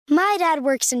My dad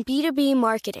works in B2B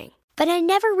marketing, but I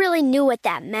never really knew what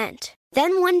that meant.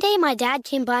 Then one day, my dad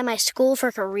came by my school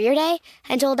for career day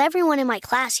and told everyone in my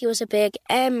class he was a big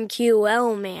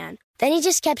MQL man. Then he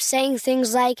just kept saying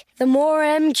things like, the more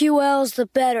MQLs, the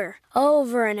better,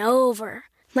 over and over.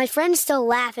 My friends still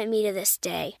laugh at me to this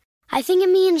day. I think it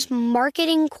means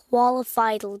marketing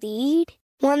qualified lead.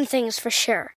 One thing's for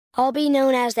sure, I'll be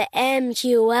known as the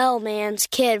MQL man's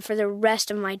kid for the rest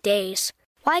of my days.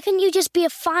 Why couldn't you just be a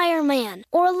fireman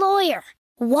or a lawyer?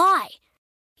 Why?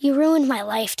 You ruined my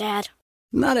life, Dad.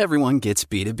 Not everyone gets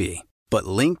B2B, but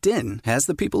LinkedIn has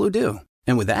the people who do.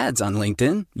 And with ads on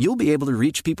LinkedIn, you'll be able to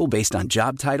reach people based on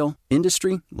job title,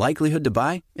 industry, likelihood to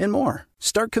buy, and more.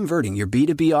 Start converting your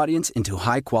B2B audience into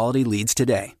high-quality leads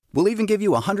today. We'll even give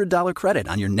you a $100 credit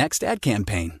on your next ad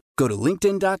campaign. Go to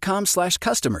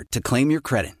linkedin.com/customer to claim your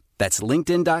credit. That's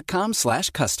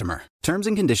linkedin.com/customer. Terms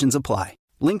and conditions apply.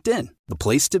 LinkedIn, the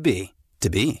place to be, to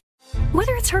be.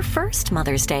 Whether it's her first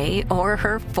Mother's Day or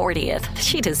her 40th,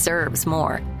 she deserves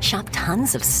more. Shop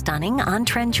tons of stunning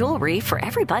on-trend jewelry for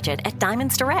every budget at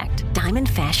Diamonds Direct. Diamond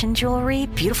fashion jewelry,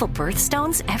 beautiful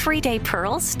birthstones, everyday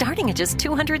pearls starting at just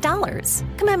 $200.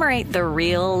 Commemorate the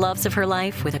real loves of her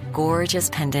life with a gorgeous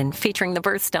pendant featuring the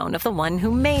birthstone of the one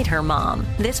who made her mom.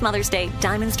 This Mother's Day,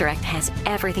 Diamonds Direct has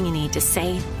everything you need to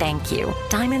say thank you.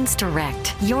 Diamonds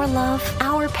Direct. Your love,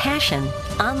 our passion.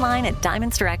 Online at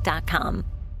diamondsdirect.com.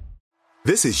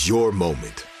 This is your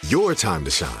moment, your time to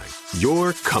shine,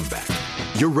 your comeback.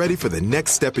 You're ready for the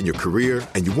next step in your career,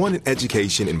 and you want an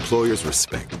education employers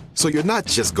respect. So you're not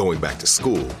just going back to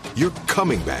school, you're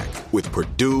coming back with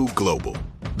Purdue Global.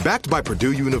 Backed by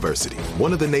Purdue University,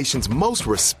 one of the nation's most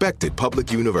respected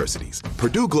public universities,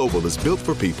 Purdue Global is built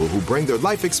for people who bring their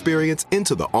life experience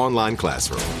into the online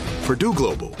classroom. Purdue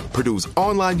Global, Purdue's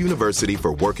online university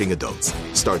for working adults.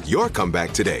 Start your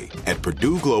comeback today at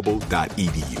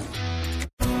purdueglobal.edu.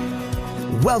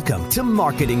 Welcome to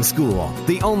Marketing School,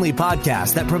 the only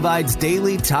podcast that provides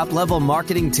daily top-level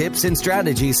marketing tips and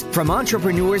strategies from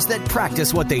entrepreneurs that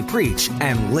practice what they preach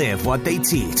and live what they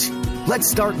teach. Let's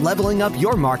start leveling up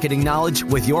your marketing knowledge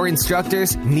with your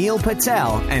instructors, Neil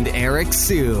Patel and Eric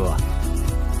Sue.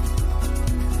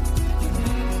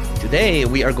 Today,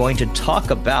 we are going to talk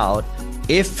about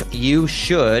if you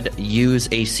should use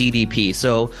a CDP.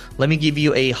 So let me give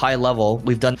you a high level.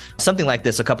 We've done something like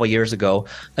this a couple of years ago.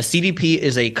 A CDP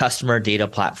is a customer data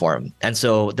platform. And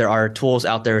so there are tools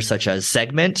out there such as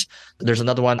Segment. There's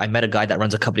another one. I met a guy that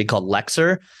runs a company called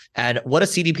Lexer. And what a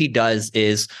CDP does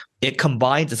is it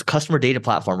combines, it's a customer data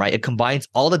platform, right? It combines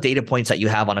all the data points that you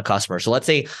have on a customer. So let's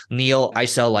say, Neil, I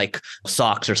sell like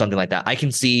socks or something like that. I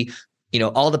can see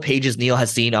all the pages Neil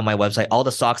has seen on my website, all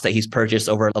the socks that he's purchased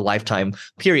over a lifetime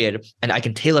period, and I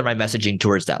can tailor my messaging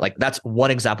towards that. Like that's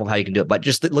one example of how you can do it. But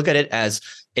just look at it as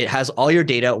it has all your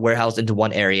data warehoused into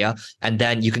one area, and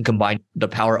then you can combine the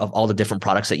power of all the different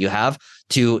products that you have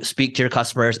to speak to your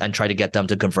customers and try to get them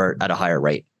to convert at a higher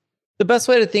rate. The best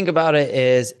way to think about it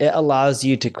is it allows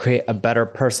you to create a better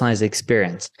personalized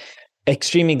experience.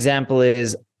 Extreme example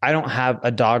is I don't have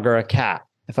a dog or a cat.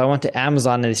 If I went to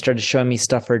Amazon and they started showing me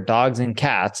stuff for dogs and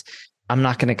cats, I'm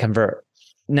not going to convert.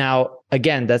 Now,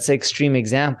 again, that's an extreme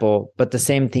example, but the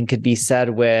same thing could be said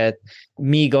with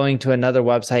me going to another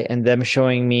website and them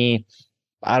showing me,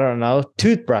 I don't know,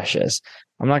 toothbrushes.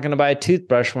 I'm not going to buy a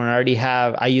toothbrush when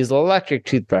I use electric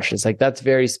toothbrushes. Like that's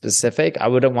very specific. I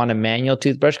wouldn't want a manual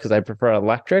toothbrush because I prefer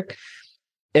electric.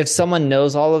 If someone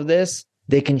knows all of this,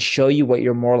 they can show you what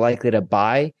you're more likely to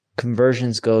buy.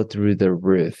 Conversions go through the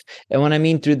roof. And when I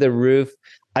mean through the roof,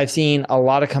 I've seen a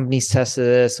lot of companies test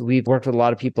this. We've worked with a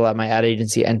lot of people at my ad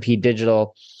agency, NP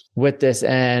Digital, with this.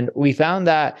 And we found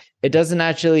that it doesn't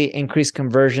actually increase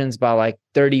conversions by like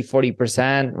 30,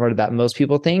 40%, or that most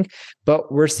people think, but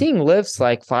we're seeing lifts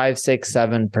like 5, 6,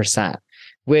 7%,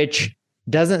 which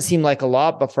doesn't seem like a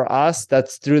lot, but for us,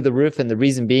 that's through the roof. And the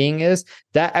reason being is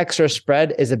that extra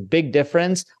spread is a big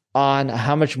difference on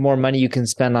how much more money you can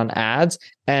spend on ads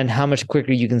and how much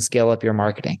quicker you can scale up your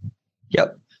marketing.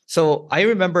 Yep. So I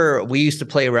remember we used to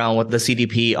play around with the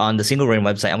CDP on the Single Grain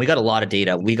website, and we got a lot of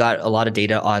data. We got a lot of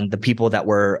data on the people that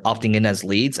were opting in as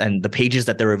leads and the pages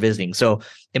that they were visiting. So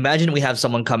imagine we have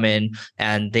someone come in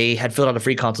and they had filled out a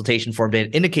free consultation form. They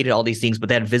had indicated all these things, but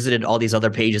they had visited all these other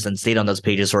pages and stayed on those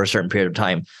pages for a certain period of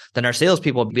time. Then our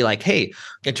salespeople would be like, hey,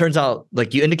 it turns out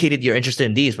like you indicated you're interested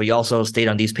in these, but you also stayed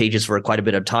on these pages for quite a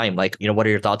bit of time. Like, what are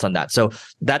your thoughts on that? So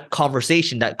that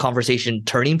conversation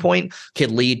turning point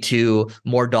could lead to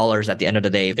more dollars at the end of the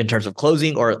day in terms of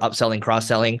closing or upselling,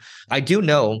 cross-selling. I do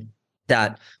know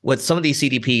that with some of these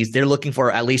CDPs, they're looking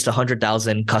for at least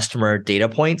 100,000 customer data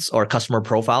points or customer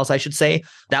profiles, I should say.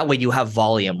 That way you have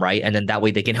volume, right? And then that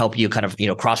way they can help you kind of,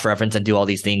 cross-reference and do all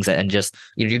these things and just,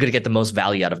 you're going to get the most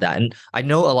value out of that. And I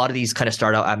know a lot of these kind of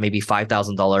start out at maybe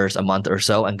 $5,000 a month or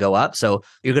so and go up. So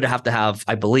you're going to have,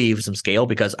 I believe, some scale,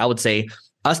 because I would say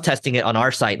us testing it on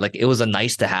our site, like it was a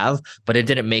nice to have, but it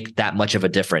didn't make that much of a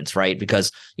difference, right?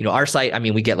 Because, our site, I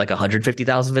mean, we get like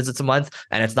 150,000 visits a month,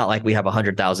 and it's not like we have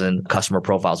 100,000 customer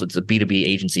profiles. It's a B2B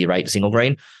agency, right? Single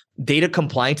grain. Data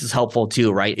compliance is helpful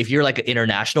too, right? If you're like an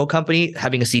international company,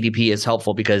 having a CDP is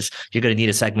helpful because you're going to need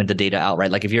to segment the data out, right?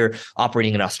 Like if you're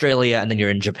operating in Australia and then you're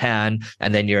in Japan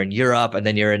and then you're in Europe and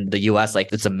then you're in the US,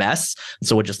 like it's a mess.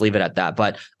 So we'll just leave it at that.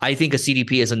 But I think a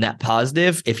CDP is a net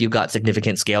positive if you've got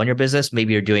significant scale in your business.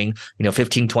 Maybe you're doing,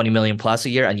 15, 20 million plus a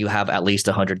year and you have at least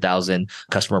 100,000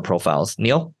 customer profiles.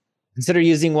 Neil? Consider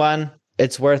using one.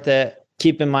 It's worth it.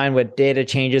 Keep in mind with data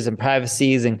changes and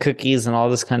privacies and cookies and all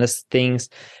this kind of things,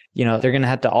 they're going to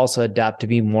have to also adapt to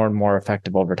be more and more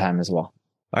effective over time as well.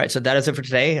 All right. So that is it for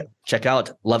today. Check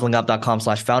out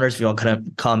levelingup.com/founders if you want to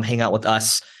come hang out with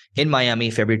us in Miami,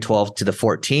 February 12th to the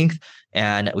 14th.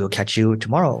 And we will catch you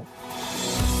tomorrow.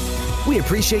 We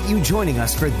appreciate you joining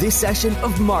us for this session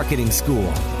of Marketing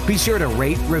School. Be sure to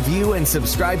rate, review, and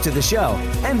subscribe to the show,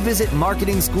 and visit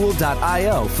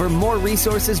marketingschool.io for more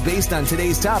resources based on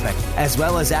today's topic, as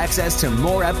well as access to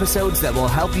more episodes that will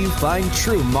help you find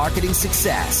true marketing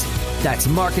success. That's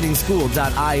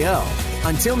marketingschool.io.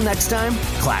 Until next time,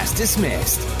 class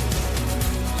dismissed.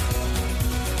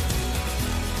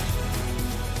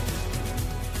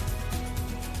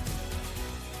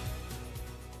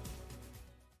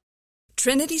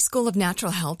 Trinity School of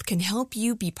Natural Health can help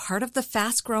you be part of the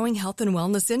fast-growing health and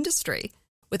wellness industry.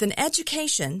 With an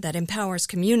education that empowers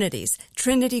communities,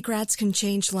 Trinity grads can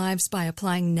change lives by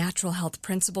applying natural health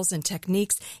principles and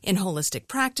techniques in holistic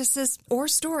practices or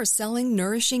stores selling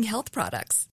nourishing health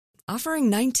products. Offering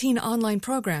 19 online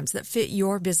programs that fit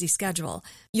your busy schedule,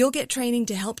 you'll get training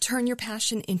to help turn your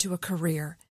passion into a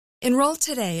career. Enroll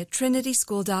today at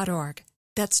trinityschool.org.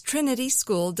 That's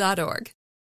trinityschool.org.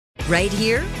 Right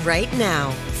here, right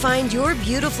now. Find your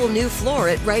beautiful new floor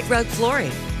at Right Rug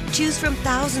Flooring. Choose from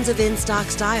thousands of in-stock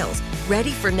styles,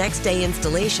 ready for next day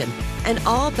installation, and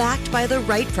all backed by the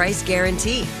right price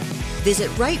guarantee. Visit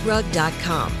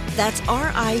rightrug.com. That's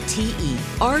RITERUG.com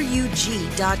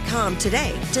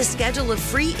today to schedule a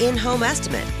free in-home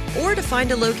estimate or to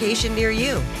find a location near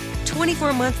you.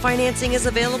 24-month financing is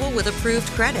available with approved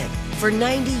credit. For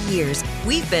 90 years,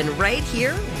 we've been right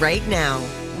here, right now.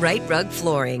 Right Rug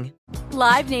Flooring.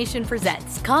 Live Nation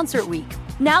presents Concert Week.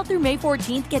 Now through May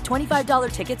 14th, get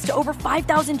 $25 tickets to over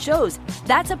 5,000 shows.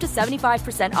 That's up to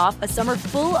 75% off a summer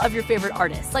full of your favorite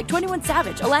artists like 21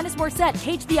 Savage, Alanis Morissette,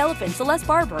 Cage the Elephant, Celeste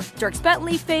Barber, Dierks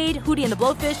Bentley, Fade, Hootie and the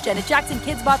Blowfish, Janet Jackson,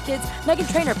 Kids Bop Kids,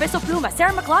 Meghan Trainor, Peso Pluma,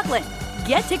 Sarah McLachlan.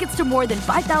 Get tickets to more than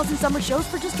 5,000 summer shows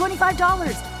for just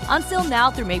 $25. On sale now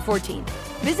through May 14th.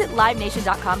 Visit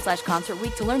livenation.com/Concert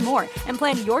Week to learn more and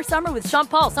plan your summer with Sean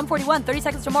Paul, Sum 41, 30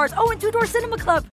 Seconds to Mars, and Two Door Cinema Club.